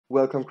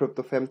Welcome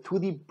crypto fam to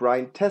the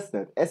Brine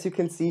Testnet. As you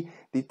can see,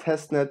 the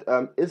testnet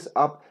is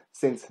up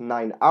since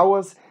 9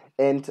 hours,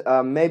 and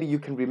maybe you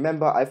can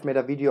remember I've made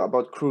a video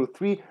about Crew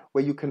 3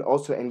 where you can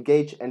also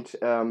engage and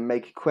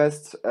make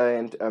quests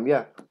and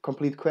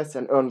complete quests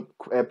and earn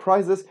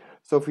prizes.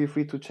 So feel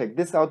free to check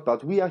this out,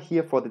 but we are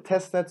here for the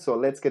testnet, so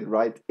let's get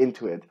right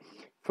into it.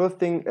 First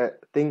thing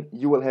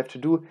you will have to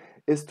do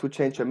is to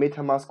change your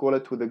MetaMask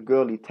wallet to the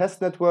girly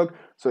test network.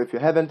 So if you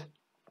haven't,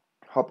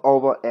 hop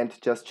over and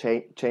just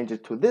change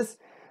it to this.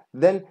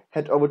 Then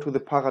head over to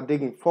the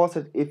Paradigm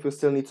faucet if you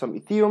still need some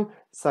Ethereum.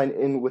 Sign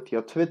in with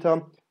your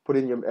Twitter, put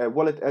in your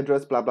wallet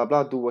address, blah blah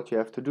blah, do what you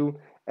have to do,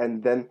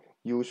 and then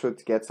you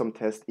should get some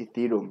test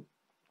Ethereum.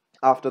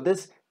 After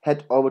this,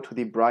 head over to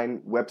the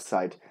Brine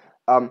website.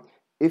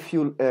 If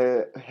you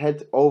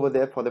head over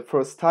there for the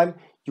first time,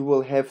 you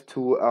will have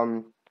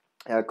to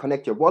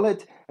connect your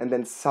wallet and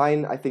then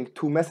sign, I think,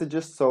 2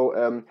 messages.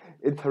 So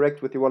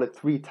interact with your wallet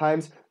 3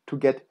 times to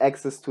get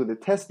access to the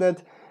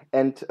testnet.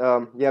 And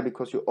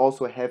because you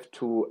also have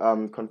to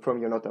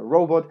confirm you're not a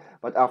robot.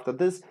 But after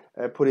this,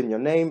 put in your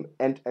name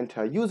and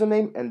enter a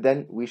username, and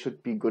then we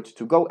should be good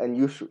to go. And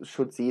you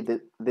should see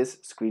this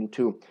screen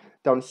too.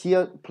 Down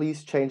here,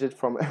 please change it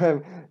from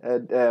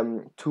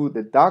to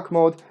the dark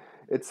mode.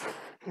 It's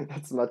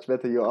much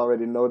better. You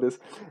already know this.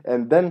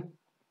 And then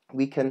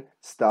we can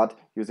start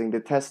using the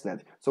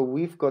testnet. So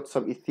we've got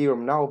some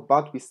Ethereum now,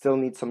 but we still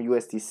need some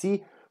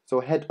USDC. So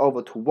head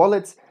over to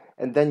wallets,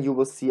 and then you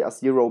will see a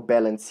 0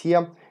 balance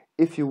here.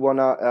 If you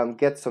wanna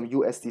get some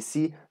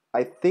USDC,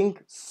 I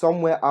think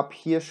somewhere up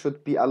here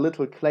should be a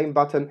little claim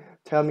button.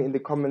 Tell me in the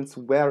comments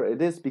where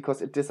it is,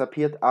 because it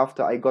disappeared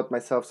after I got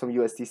myself some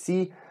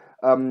USDC.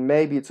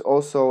 Maybe it's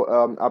also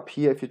up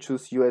here if you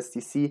choose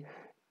USDC.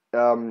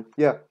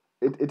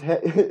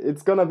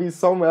 It's gonna be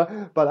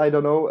somewhere, but I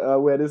don't know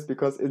where it is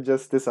because it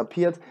just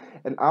disappeared.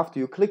 And after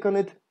you click on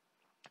it,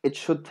 it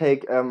should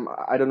take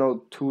I don't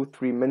know,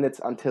 2-3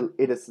 minutes until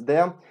it is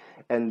there.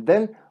 And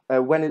then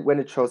when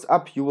it shows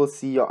up, you will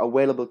see you're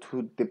available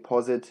to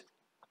deposit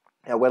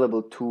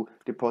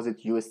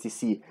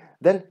USDC.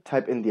 Then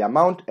type in the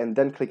amount and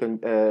then click on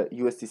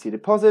USDC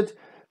deposit.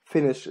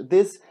 Finish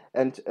this,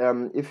 and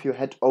if you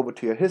head over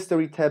to your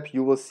history tab,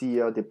 you will see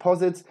your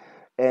deposits,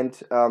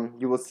 and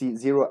you will see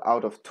 0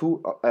 out of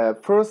 2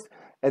 first,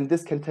 and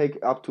this can take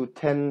up to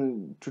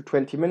 10 to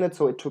 20 minutes.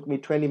 So it took me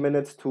 20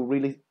 minutes to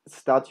really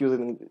start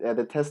using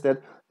the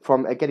testnet,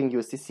 from getting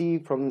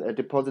USDC, from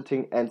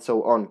depositing, and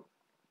so on.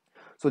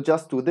 So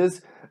just do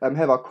this,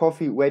 have a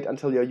coffee, wait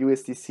until your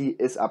USDC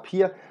is up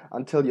here,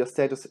 until your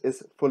status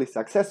is fully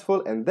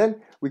successful, and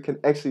then we can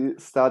actually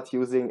start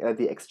using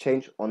the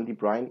exchange on the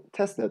Brine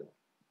testnet.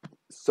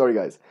 Sorry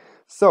guys.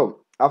 So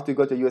after you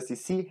got your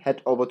USDC,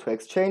 head over to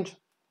exchange,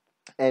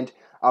 and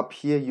up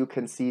here you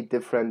can see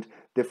different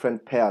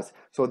pairs.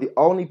 So the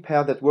only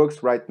pair that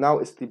works right now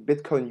is the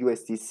Bitcoin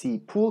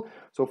USDC pool.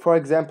 So for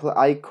example,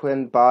 I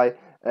can buy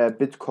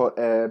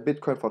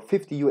Bitcoin for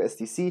 50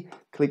 USDC.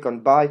 Click on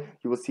buy,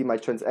 you will see my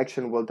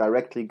transaction will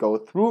directly go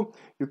through.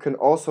 You can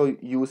also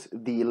use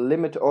the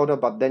limit order,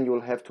 but then you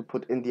will have to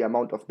put in the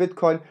amount of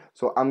Bitcoin.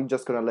 So I'm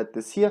just gonna let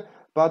this here,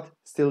 but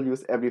still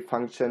use every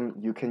function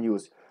you can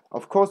use.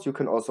 Of course, you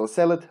can also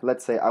sell it.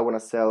 Let's say I want to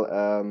sell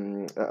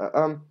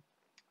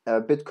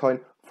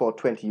Bitcoin for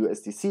 20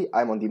 USDC.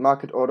 I'm on the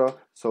market order,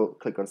 so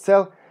click on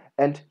sell,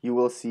 and you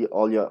will see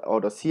all your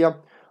orders here.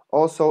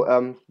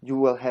 Also, you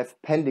will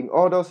have pending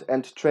orders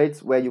and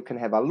trades where you can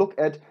have a look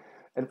at.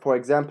 And for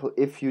example,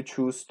 if you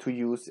choose to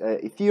use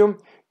Ethereum,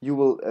 you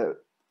will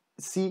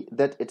see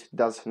that it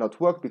does not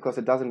work, because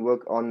it doesn't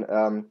work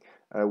on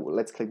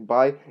let's click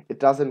buy. It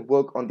doesn't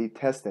work on the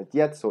testnet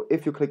yet. So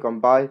if you click on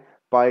buy,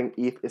 buying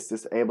ETH is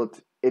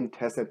disabled in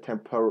testnet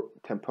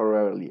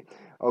temporarily.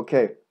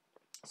 Okay.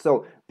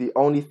 So the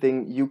only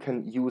thing you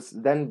can use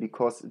then,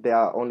 because there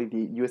are only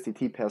the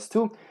USDT pairs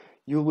too,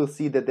 you will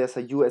see that there's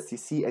a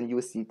USDC and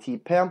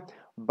USDT pair,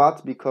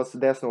 but because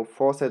there's no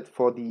faucet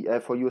for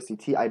the for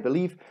USDT, I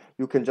believe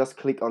you can just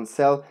click on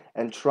sell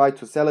and try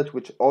to sell it,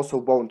 which also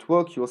won't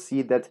work. You'll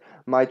see that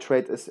my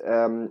trade is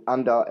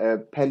under a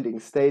pending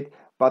state,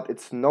 but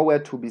it's nowhere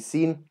to be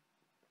seen,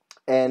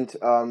 and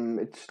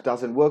it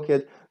doesn't work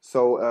yet.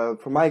 So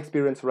from my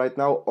experience right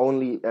now,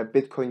 only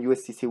Bitcoin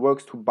USDC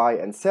works to buy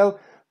and sell,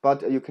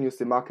 but you can use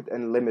the market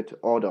and limit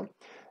order.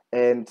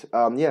 And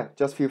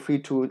just feel free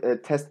to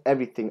test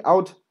everything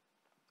out.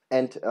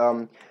 And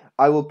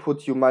I will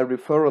put you my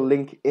referral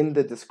link in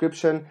the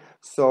description.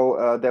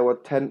 So there were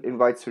 10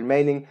 invites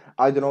remaining.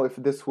 I don't know if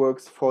this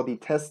works for the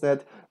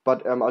testnet,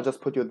 but I'll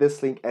just put you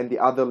this link and the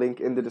other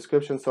link in the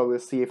description. So we'll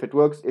see if it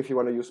works. If you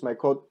want to use my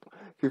code,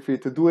 feel free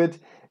to do it.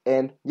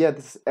 And yeah,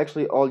 this is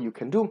actually all you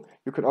can do.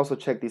 You can also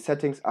check the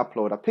settings,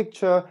 upload a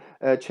picture,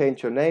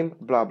 change your name,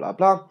 blah, blah,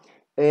 blah.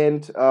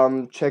 And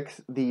check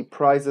the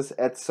prices,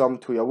 add some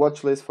to your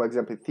watch list, for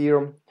example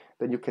Ethereum,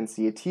 then you can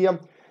see it here.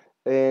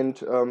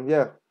 And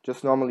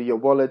just normally your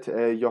wallet,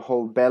 your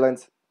whole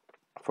balance,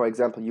 for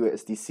example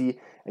USDC,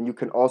 and you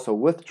can also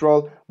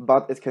withdraw,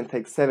 but it can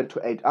take 7 to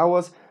 8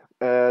 hours.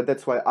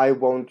 That's why I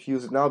won't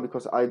use it now,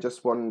 because I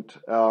just want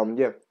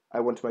I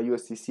want my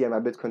USDC and my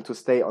Bitcoin to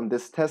stay on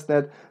this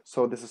testnet,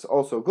 so this is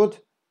also good.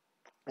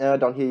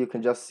 Down here you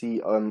can just see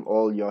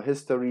all your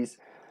histories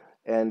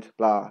and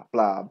blah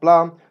blah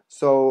blah.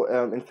 So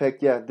in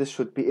fact, yeah, this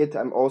should be it.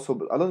 I'm also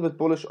a little bit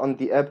bullish on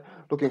the app,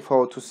 looking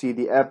forward to see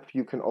the app.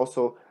 You can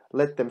also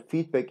let them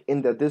feedback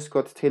in their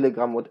Discord,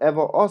 Telegram,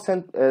 whatever, or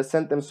send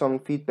them some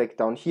feedback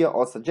down here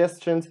or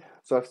suggestions.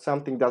 So if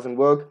something doesn't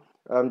work,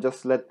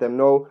 just let them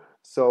know.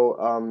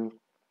 So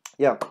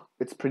yeah,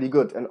 it's pretty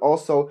good. And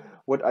also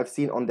what I've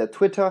seen on their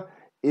Twitter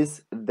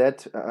is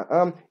that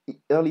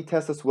early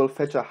testers will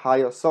fetch a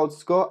higher salt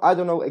score. I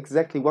don't know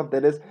exactly what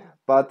that is,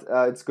 but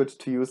it's good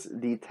to use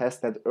the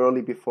testnet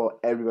early before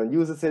everyone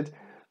uses it.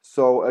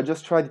 So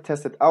just try to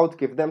test it out,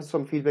 give them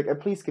some feedback, and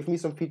please give me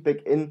some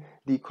feedback in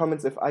the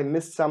comments if I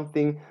missed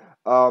something,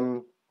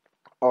 or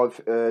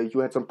if you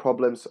had some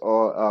problems,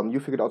 or you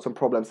figured out some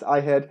problems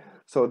I had.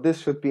 So this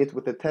should be it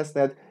with the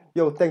testnet.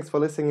 Yo, thanks for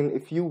listening.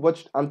 If you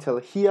watched until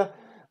here,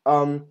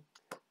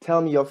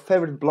 tell me your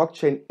favorite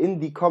blockchain in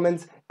the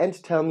comments,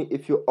 and tell me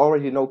if you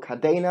already know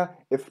Cardano.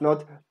 If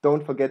not,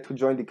 don't forget to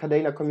join the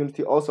Cardano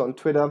community also on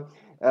Twitter.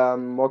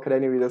 More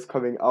Cardano videos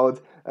coming out.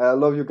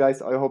 Love you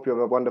guys. I hope you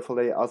have a wonderful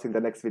day. I'll see you in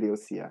the next video.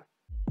 See ya.